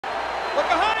Look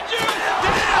behind you!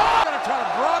 Damn! Gonna try to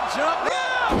broad jump.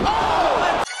 Yeah!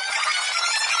 Oh!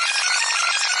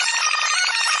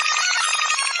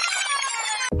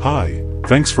 Hi,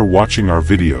 thanks for watching our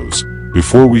videos.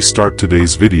 Before we start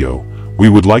today's video, we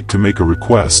would like to make a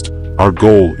request. Our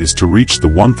goal is to reach the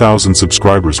 1,000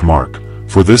 subscribers mark.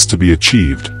 For this to be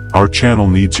achieved, our channel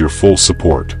needs your full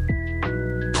support.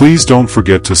 Please don't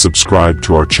forget to subscribe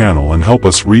to our channel and help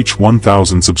us reach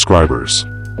 1,000 subscribers.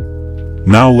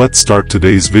 Now let's start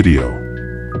today's video.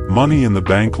 Money in the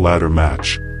Bank ladder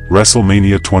match,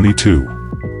 WrestleMania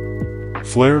 22.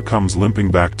 Flair comes limping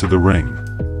back to the ring.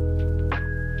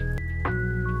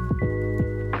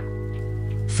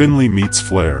 Finlay meets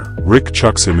Flair. Rick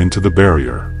chucks him into the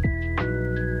barrier.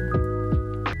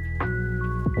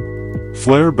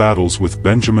 Flair battles with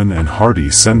Benjamin and Hardy,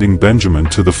 sending Benjamin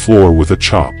to the floor with a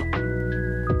chop.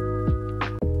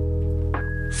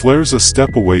 Flair's a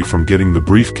step away from getting the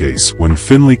briefcase when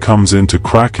Finlay comes in to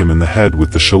crack him in the head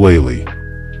with the shillelagh.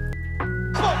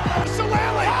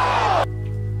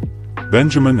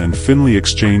 Benjamin and Finlay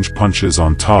exchange punches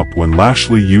on top when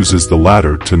Lashley uses the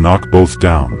ladder to knock both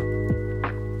down.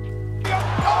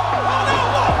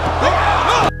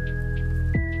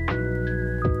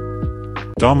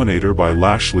 Dominator by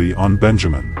Lashley on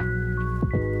Benjamin.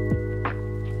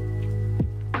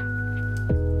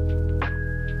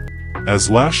 As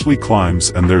Lashley climbs,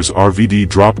 and there's RVD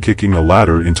drop-kicking a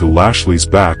ladder into Lashley's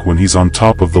back when he's on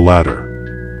top of the ladder.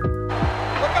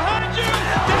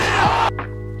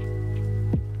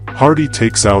 Hardy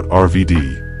takes out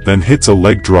RVD, then hits a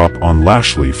leg drop on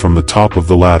Lashley from the top of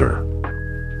the ladder.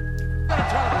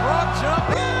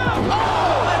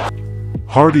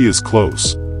 Hardy is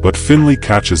close, but Finlay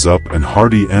catches up and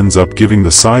Hardy ends up giving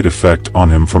the side effect on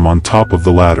him from on top of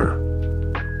the ladder.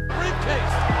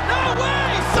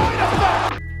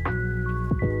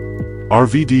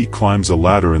 RVD climbs a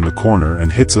ladder in the corner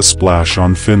and hits a splash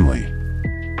on Finlay.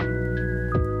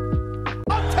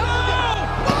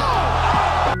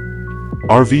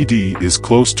 RVD is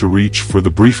close to reach for the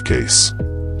briefcase.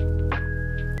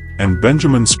 And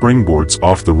Benjamin springboards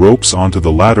off the ropes onto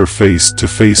the ladder face to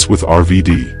face with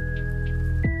RVD.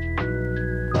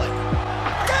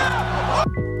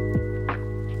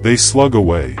 They slug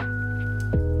away.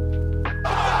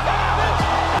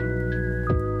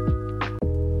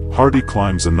 Hardy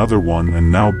climbs another one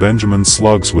and now Benjamin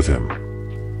slugs with him.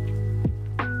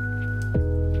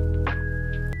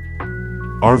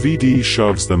 RVD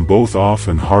shoves them both off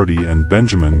and Hardy and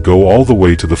Benjamin go all the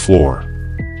way to the floor.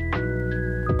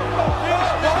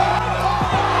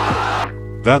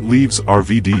 That leaves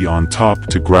RVD on top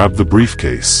to grab the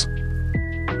briefcase.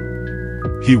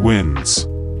 He wins.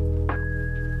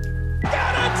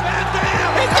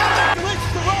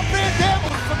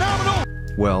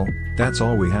 Well, that's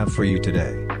all we have for you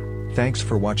today. Thanks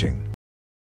for watching.